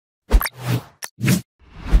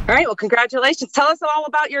All right. Well, congratulations. Tell us all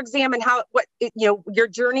about your exam and your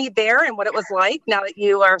journey there and what it was like now that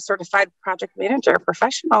you are a certified project manager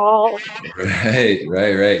professional.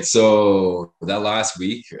 Right. So that last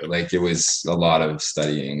week, like, it was a lot of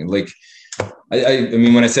studying. Like, I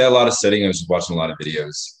mean, when I say a lot of studying, I was just watching a lot of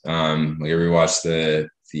videos. Like, I rewatched the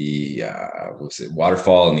what was it,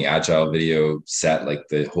 waterfall and the agile video set, like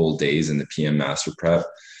the whole days in the PM master prep.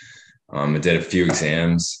 I did a few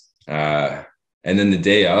exams. And then the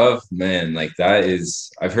day of, man, like, that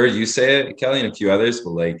is, I've heard you say it, Kelly, and a few others, but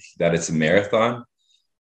like that it's a marathon.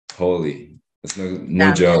 Holy, that's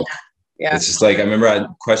no joke. Yeah. It's just like, I remember at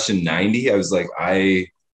question 90, I was like, I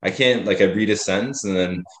can't, like, I'd read a sentence and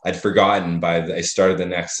then I'd forgotten I started the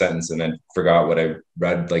next sentence and then forgot what I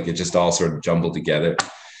read. Like, it just all sort of jumbled together.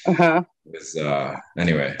 Uh-huh. It was,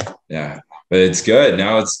 anyway, yeah. But it's good.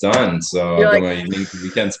 Now it's done. So I've got my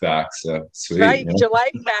weekends back. So sweet. Right. Get your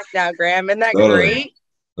life back now, Graeme. Isn't that great?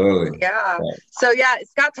 Totally. Yeah. So yeah,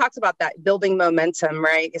 Scott talks about that building momentum,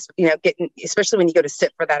 right? It's, especially when you go to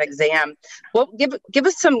sit for that exam. Well, give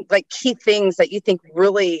us some like key things that you think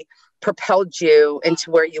really propelled you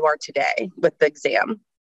into where you are today with the exam.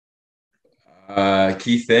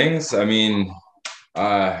 Key things. I mean,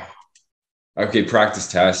 okay,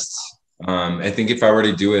 practice tests. I think if I were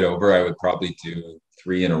to do it over, I would probably do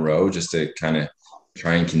 3 in a row just to kind of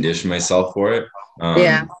try and condition myself for it.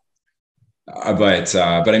 Yeah. But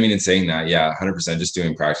I mean, in saying that, yeah, 100% just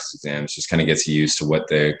doing practice exams just kind of gets you used to what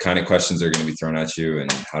the kind of questions are going to be thrown at you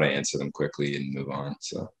and how to answer them quickly and move on.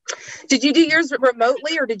 So, did you do yours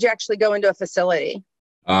remotely or did you actually go into a facility?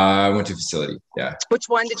 I went to a facility. Yeah. Which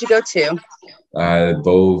one did you go to?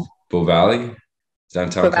 Bow Valley,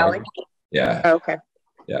 downtown. Bow Valley. Yeah. Oh, okay.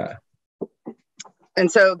 Yeah. And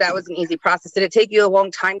so that was an easy process. Did it take you a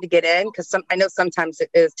long time to get in? Because I know sometimes it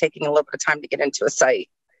is taking a little bit of time to get into a site.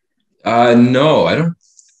 No, I don't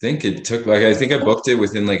think it took, like, I think I booked it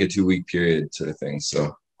within like a 2-week period sort of thing.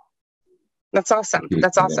 So that's awesome.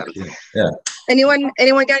 That's awesome. Yeah. Anyone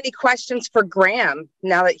got any questions for Graeme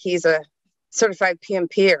now that he's a certified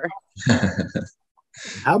PMPer?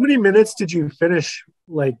 How many minutes did you finish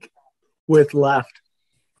like with left?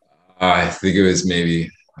 I think it was maybe,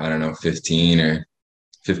 I don't know, 15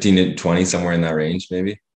 to 20, somewhere in that range,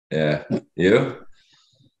 maybe. Yeah. You?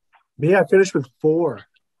 Me, I finished with 4.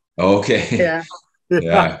 Okay. Yeah.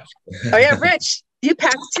 Yeah. Oh yeah, Rich, you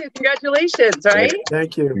passed too. Congratulations, right?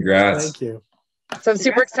 Thank you. Congrats. Thank you. So I'm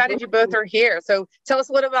super excited you both are here. So tell us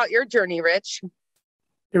a little about your journey, Rich.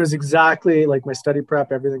 It was exactly like my study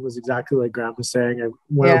prep. Everything was exactly like Graeme was saying. I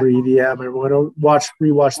went over EVM. I went to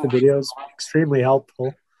rewatch the videos. Extremely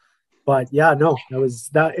helpful. But yeah, no, it was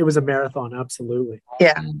a marathon. Absolutely.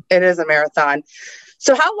 Yeah, it is a marathon.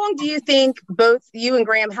 So how long do you think, both you and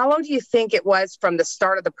Graeme, how long do you think it was from the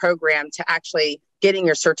start of the program to actually getting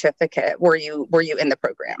your certificate? Were you in the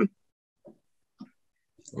program?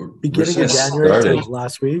 Beginning of January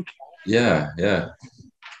last week. Yeah.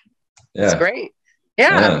 That's great.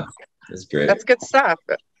 Yeah. That's great. That's good stuff.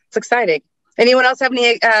 It's exciting. Anyone else have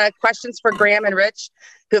any questions for Graeme and Rich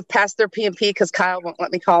who have passed their PMP because Kyle won't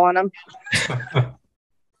let me call on them? I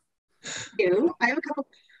have a couple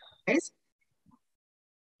guys.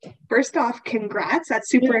 First off, congrats. That's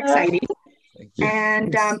super exciting. Thank you.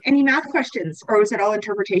 And any math questions, or was it all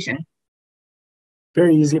interpretation?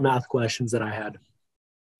 Very easy math questions that I had.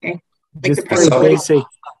 Okay. Just very basic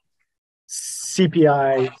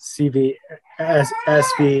CPI, CV,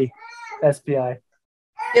 SV, SPI.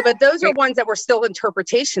 Yeah, but those are ones that were still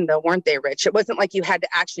interpretation, though, weren't they, Rich? It wasn't like you had to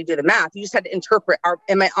actually do the math. You just had to interpret,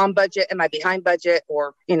 am I on budget? Am I behind budget?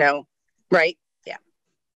 Or, right? Yeah.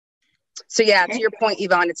 So, yeah, to your point,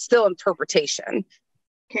 Yvonne, it's still interpretation.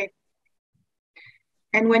 Okay.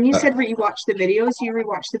 And when you said you rewatched the videos, you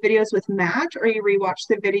rewatched the videos with Matt, or you rewatched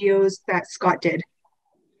the videos that Scott did?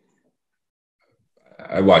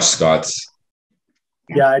 I watched Scott's.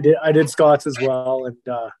 Yeah, I did Scott's as well, and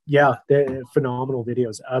they're phenomenal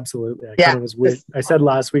videos. Absolutely. I said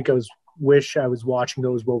last week wish I was watching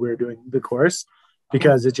those while we were doing the course,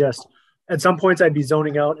 because it just, at some points I'd be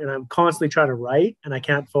zoning out and I'm constantly trying to write and I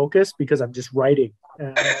can't focus because I'm just writing.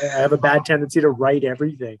 I have a bad tendency to write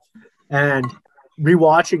everything, and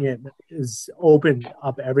rewatching it is opened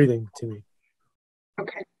up everything to me.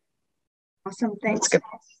 Okay. Awesome. Thanks.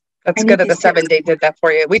 That's good that the 7-day did that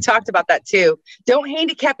for you. We talked about that too. Don't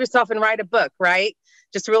handicap yourself and write a book, right?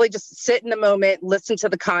 Just sit in the moment, listen to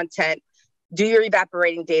the content, do your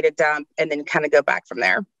evaporating data dump, and then kind of go back from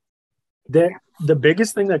there. The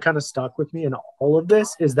biggest thing that kind of stuck with me in all of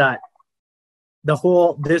this is that the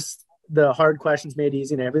hard questions made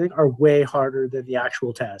easy and everything are way harder than the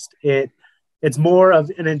actual test. It's more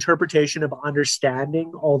of an interpretation of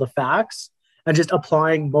understanding all the facts and just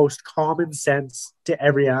applying most common sense to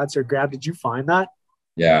every answer. Graeme, did you find that?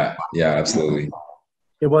 Yeah, absolutely.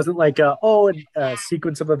 It wasn't like a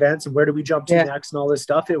sequence of events and where do we jump to next and all this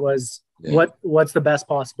stuff. It was what's the best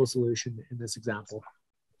possible solution in this example.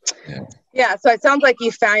 Yeah. So it sounds like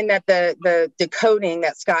you find that the decoding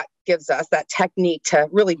that Scott gives us, that technique to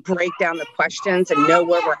really break down the questions and know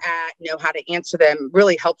where we're at, know how to answer them,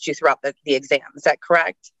 really helps you throughout the exam. Is that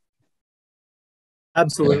correct?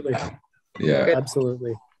 Absolutely. Yeah. Good.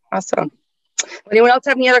 Absolutely. Awesome. Anyone else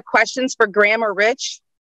have any other questions for Graeme or Rich?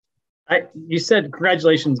 You said,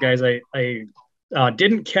 congratulations, guys. I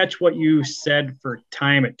didn't catch what you said for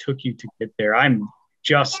time it took you to get there. I'm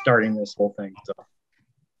just starting this whole thing. So.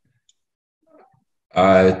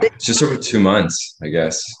 Just over 2 months, I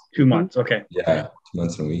guess. 2 months. Okay. Yeah. 2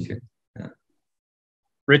 months and a week. Yeah.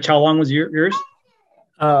 Rich, how long was yours?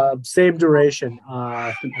 Same duration.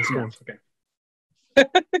 Okay.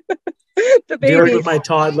 The baby. Dealing with my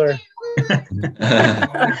toddler.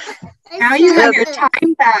 Now you have your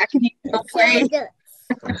time back and you can go play.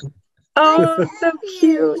 Oh, so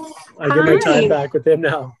cute. I get my time back with him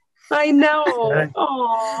now. I know.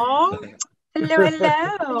 Aww.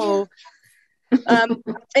 Hello.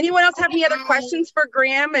 Anyone else have any other questions for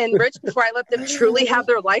Graeme and Rich before I let them truly have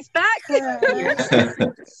their life back? Get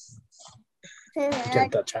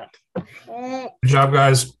that chat. Good job,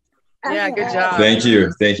 guys. Yeah, good job. Thank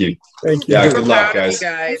you. Yeah, good luck, guys.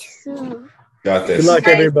 Got this. Good luck,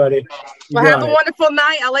 everybody. Well, have a wonderful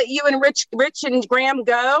night. I'll let you and Rich and Graeme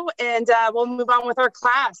go, and we'll move on with our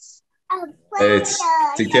class. Hey,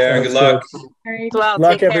 take care. Good luck. Good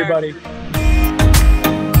luck, everybody.